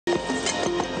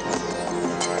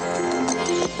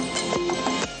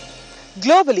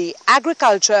Globally,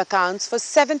 agriculture accounts for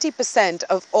 70%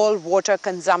 of all water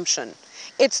consumption.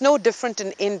 It's no different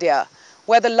in India,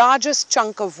 where the largest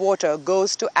chunk of water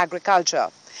goes to agriculture.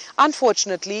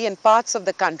 Unfortunately, in parts of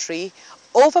the country,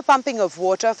 overpumping of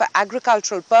water for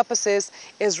agricultural purposes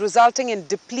is resulting in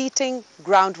depleting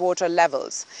groundwater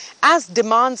levels. As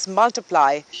demands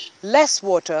multiply, less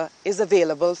water is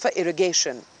available for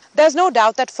irrigation. There's no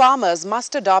doubt that farmers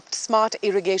must adopt smart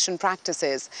irrigation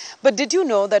practices. But did you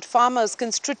know that farmers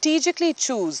can strategically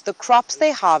choose the crops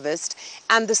they harvest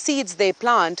and the seeds they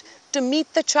plant to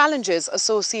meet the challenges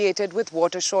associated with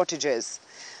water shortages?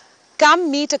 Come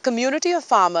meet a community of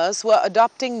farmers who are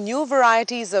adopting new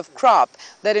varieties of crop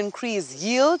that increase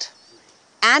yield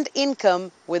and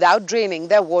income without draining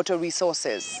their water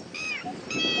resources.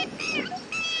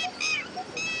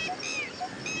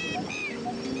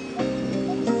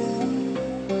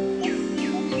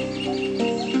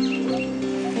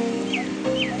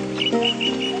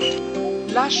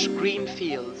 Lush green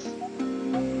fields,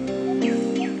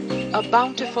 a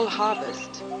bountiful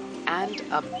harvest, and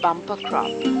a bumper crop.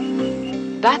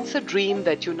 That's a dream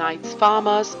that unites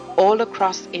farmers all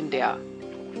across India.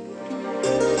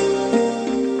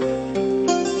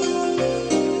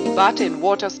 But in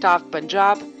water-starved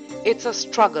Punjab, it's a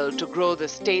struggle to grow the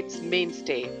state's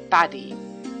mainstay, paddy.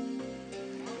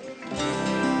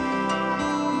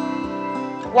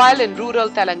 While in rural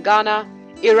Telangana,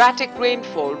 erratic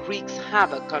rainfall wreaks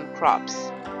havoc on crops.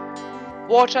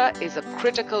 Water is a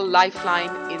critical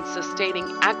lifeline in sustaining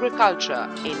agriculture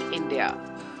in India.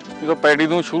 ਜਦੋਂ paddy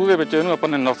ਨੂੰ ਸ਼ੁਰੂ ਦੇ ਵਿੱਚ ਇਹਨੂੰ ਆਪਾਂ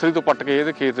ਨੇ nursery ਤੋਂ ਪੱਟ ਕੇ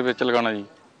ਇਹਦੇ ਖੇਤ ਦੇ ਵਿੱਚ ਲਗਾਉਣਾ ਜੀ।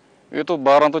 ਇਹ ਤੋਂ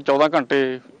 12 ਤੋਂ 14 ਘੰਟੇ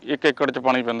 1 ਏਕੜ 'ਚ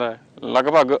ਪਾਣੀ ਪੈਂਦਾ ਹੈ।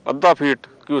 ਲਗਭਗ ਅੱਧਾ ਫੀਟ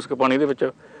ਕਿਊਸਕ ਪਾਣੀ ਦੇ ਵਿੱਚ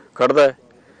ਖੜਦਾ ਹੈ।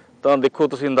 ਤਾਂ ਦੇਖੋ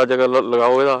ਤੁਸੀਂ ਅੰਦਾਜ਼ਾ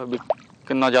ਲਗਾਓ ਇਹਦਾ ਵੀ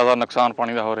ਕਿੰਨਾ ਜ਼ਿਆਦਾ ਨੁਕਸਾਨ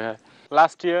ਪਾਣੀ ਦਾ ਹੋ ਰਿਹਾ ਹੈ।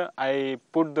 Last year I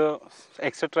put the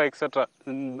etc.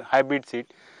 hybrid seed.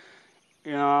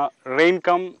 Rain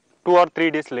come 2 or 3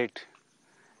 days late,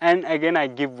 and again I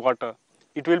give water.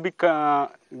 It will be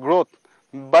growth,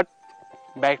 but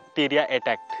bacteria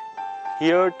attacked.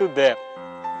 Here to there,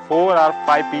 4 or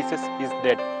 5 pieces is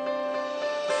dead.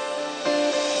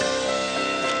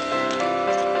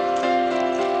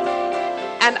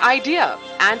 An idea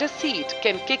and a seed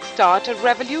can kickstart a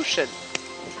revolution.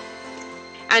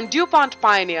 And DuPont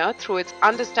Pioneer, through its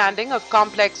understanding of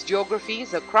complex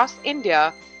geographies across India,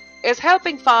 is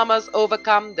helping farmers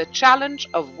overcome the challenge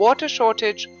of water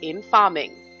shortage in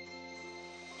farming.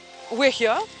 We're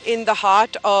here in the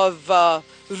heart of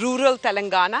rural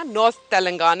Telangana, North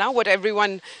Telangana, what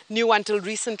everyone knew until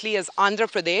recently as Andhra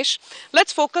Pradesh.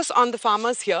 Let's focus on the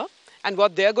farmers here and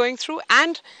what they're going through,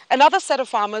 and another set of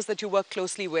farmers that you work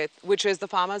closely with, which is the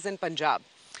farmers in Punjab.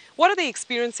 What are they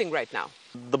experiencing right now?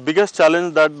 The biggest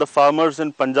challenge that the farmers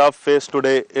in Punjab face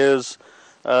today is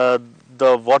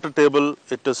the water table.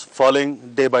 It is falling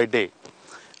day by day,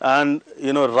 and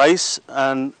rice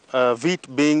and wheat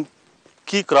being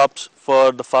key crops for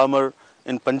the farmer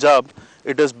in Punjab,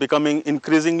 it is becoming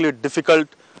increasingly difficult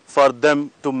for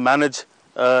them to manage,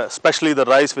 especially the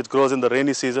rice which grows in the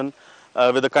rainy season,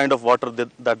 with the kind of water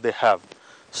that they have.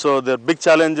 So their big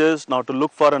challenge is now to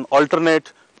look for an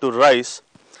alternate to rice.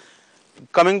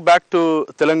 Coming back to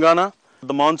Telangana,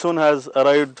 the monsoon has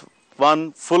arrived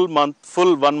one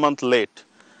month late.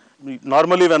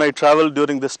 Normally when I travel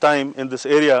during this time in this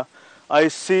area, I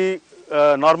see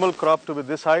normal crop to be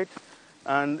this height,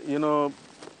 and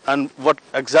and what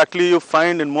exactly you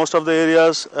find in most of the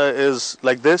areas is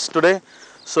like this today.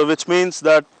 So which means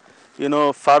that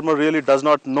farmer really does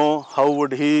not know how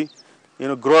would he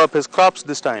grow up his crops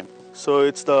this time. So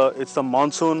it's the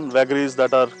monsoon vagaries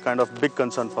that are kind of big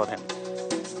concern for him.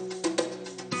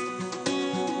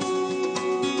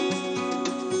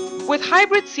 With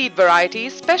hybrid seed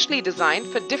varieties specially designed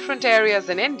for different areas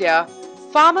in India,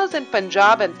 farmers in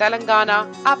Punjab and Telangana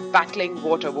are battling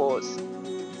water wars.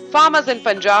 Farmers in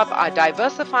Punjab are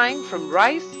diversifying from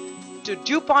rice to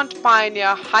DuPont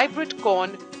Pioneer hybrid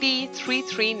corn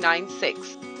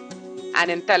P3396. And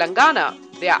in Telangana,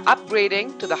 they are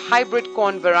upgrading to the hybrid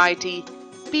corn variety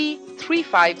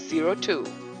P3502.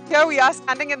 Here we are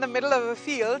standing in the middle of a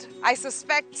field, I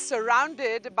suspect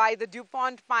surrounded by the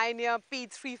DuPont Pioneer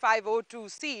P3502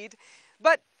 seed.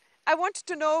 But I wanted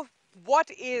to know,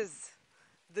 what is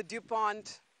the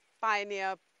DuPont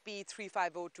Pioneer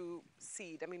P3502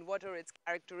 seed? I mean, what are its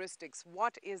characteristics?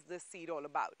 What is this seed all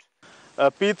about?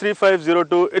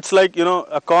 P3502, it's like,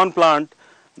 a corn plant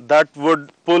that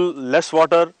would pull less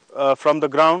water from the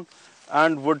ground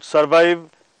and would survive,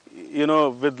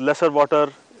 with lesser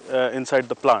water inside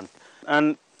the plant.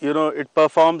 And, it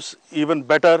performs even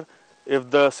better if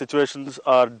the situations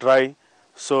are dry.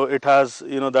 So it has,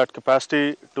 that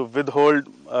capacity to withhold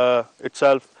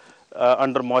itself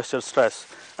under moisture stress.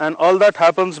 And all that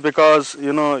happens because,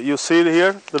 you see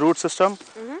here the root system.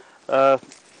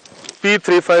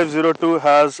 P3502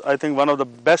 has, I think, one of the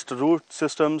best root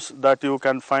systems that you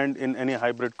can find in any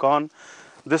hybrid corn.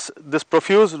 This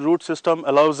profuse root system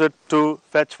allows it to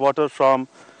fetch water from,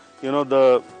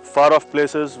 the far off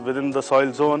places within the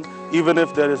soil zone, even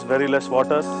if there is very less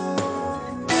water.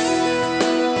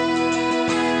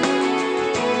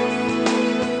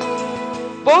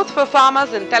 Both for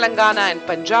farmers in Telangana and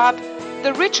Punjab,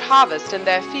 the rich harvest in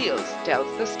their fields tells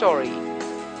the story.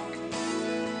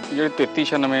 ਜਿਹੜੀ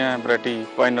 3396 ਹੈ variety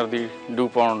ਪਾਇਨਰ the do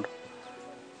pound,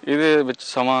 ਇਹਦੇ ਵਿੱਚ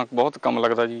ਸਮਾਂ ਬਹੁਤ ਕਮ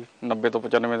ਲੱਗਦਾ ਜੀ, 90 ਤੋਂ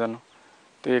 95 ਦਿਨ,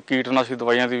 ਤੇ ਕੀਟਨਾਸ਼ਕ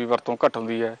ਦਵਾਈਆਂ ਦੀ ਵੀ ਵਰਤੋਂ ਘੱਟ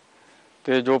ਹੁੰਦੀ ਹੈ,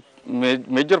 ਤੇ ਜੋ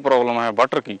ਮੇਜਰ ਪ੍ਰੋਬਲਮ ਹੈ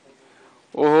ਵਾਟਰ ਕੀ,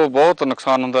 ਉਹ ਬਹੁਤ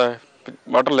ਨੁਕਸਾਨ ਹੁੰਦਾ ਹੈ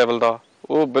ਵਾਟਰ ਲੈਵਲ ਦਾ,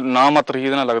 ਉਹ ਨਾ ਮਾਤਰ ਹੀ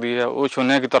ਇਹਦੇ ਨਾਲ ਲੱਗਦੀ ਹੈ, ਉਹ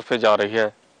ਸ਼ੂਨਿਆ ਦੀ ਤਰਫੇ ਜਾ ਰਹੀ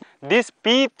ਹੈ। This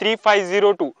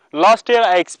P3502, last year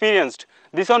I experienced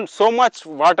this one, so much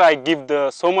water I give the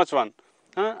so much one,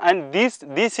 and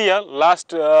this year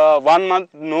last 1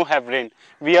 month no have rain.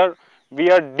 We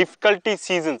are difficulty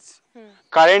seasons.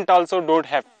 Current also don't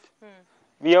have.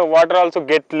 We are water also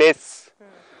get less.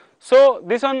 So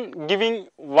this one giving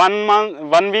 1 month,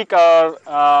 1 week or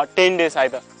 10 days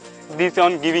either. This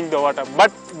one giving the water,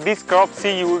 but this crop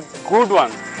see you good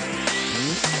one.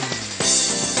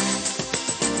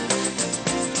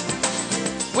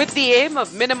 With the aim of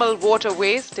minimal water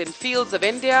waste in fields of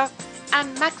India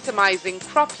and maximizing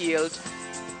crop yield,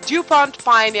 DuPont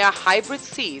Pioneer hybrid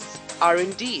seeds are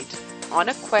indeed on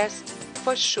a quest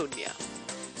for Shunya.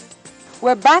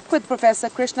 We're back with Professor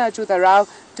Krishna Achyuta Rao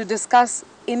to discuss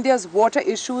India's water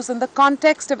issues in the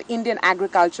context of Indian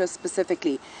agriculture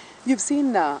specifically. You've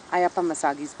seen Ayappa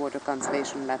Masagi's water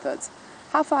conservation methods.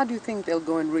 How far do you think they'll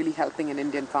go in really helping an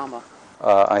Indian farmer?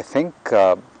 I think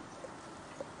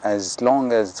as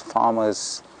long as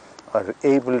farmers are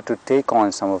able to take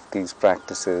on some of these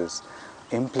practices,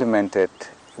 implement it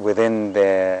within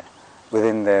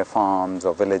their farms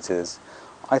or villages,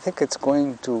 I think it's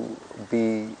going to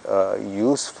be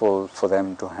useful for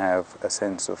them to have a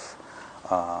sense of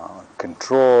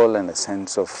control and a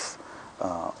sense of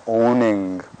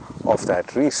owning of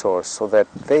that resource, so that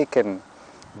they can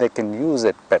use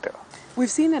it better. We've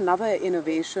seen another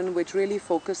innovation which really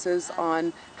focuses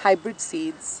on hybrid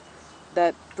seeds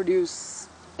that produce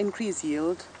increased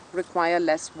yield, require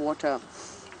less water.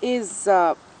 Is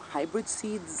hybrid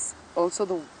seeds also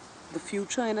the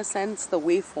future, in a sense, the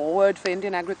way forward for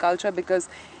Indian agriculture? Because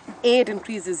A, it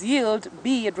increases yield,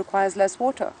 B, it requires less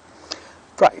water.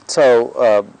 Right.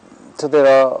 So there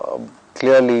are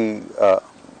clearly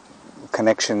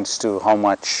connections to how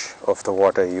much of the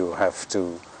water you have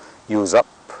to use up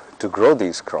to grow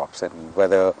these crops, and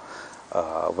whether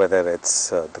it's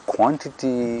the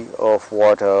quantity of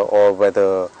water, or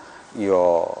whether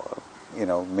you're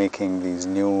making these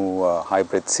new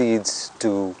hybrid seeds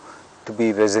to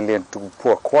be resilient to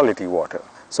poor quality water.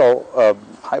 So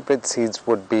hybrid seeds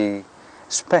would be,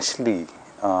 especially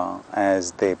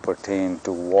as they pertain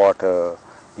to water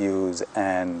use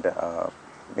and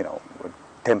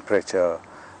temperature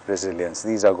resilience,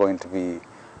 these are going to be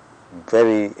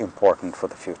very important for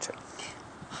the future.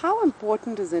 How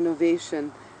important is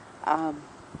innovation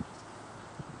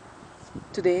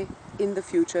today in the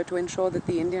future to ensure that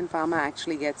the Indian farmer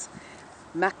actually gets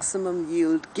maximum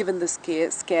yield given the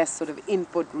scarce sort of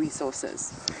input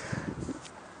resources?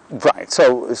 Right.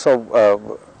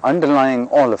 So underlying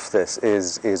all of this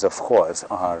is of course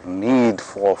our need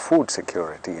for food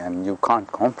security, and you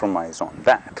can't compromise on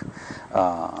that.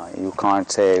 You can't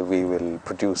say we will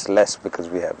produce less because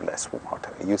we have less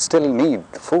water. You still need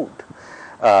the food.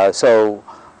 So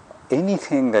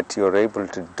anything that you're able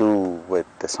to do with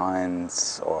the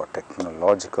science or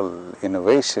technological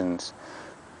innovations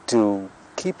to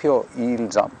keep your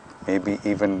yields up, maybe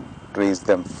even raise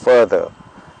them further,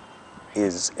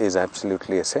 is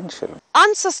absolutely essential.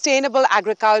 Unsustainable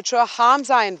agriculture harms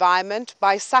our environment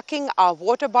by sucking our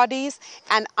water bodies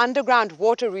and underground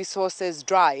water resources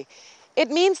dry. It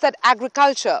means that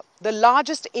agriculture, the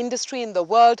largest industry in the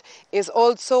world, is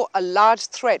also a large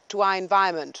threat to our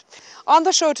environment. On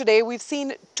the show today, we've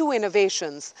seen two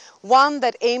innovations. One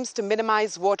that aims to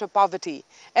minimize water poverty,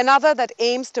 another that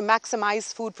aims to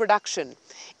maximize food production.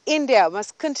 India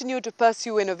must continue to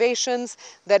pursue innovations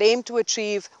that aim to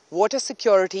achieve water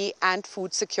security and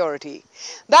food security.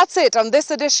 That's it on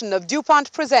this edition of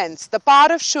DuPont Presents The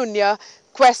Power of Shunya,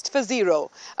 Quest for Zero,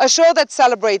 a show that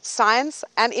celebrates science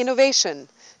and innovation,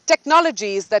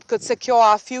 technologies that could secure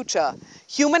our future,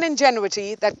 human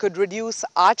ingenuity that could reduce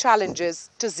our challenges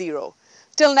to zero.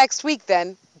 Till next week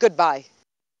then, goodbye.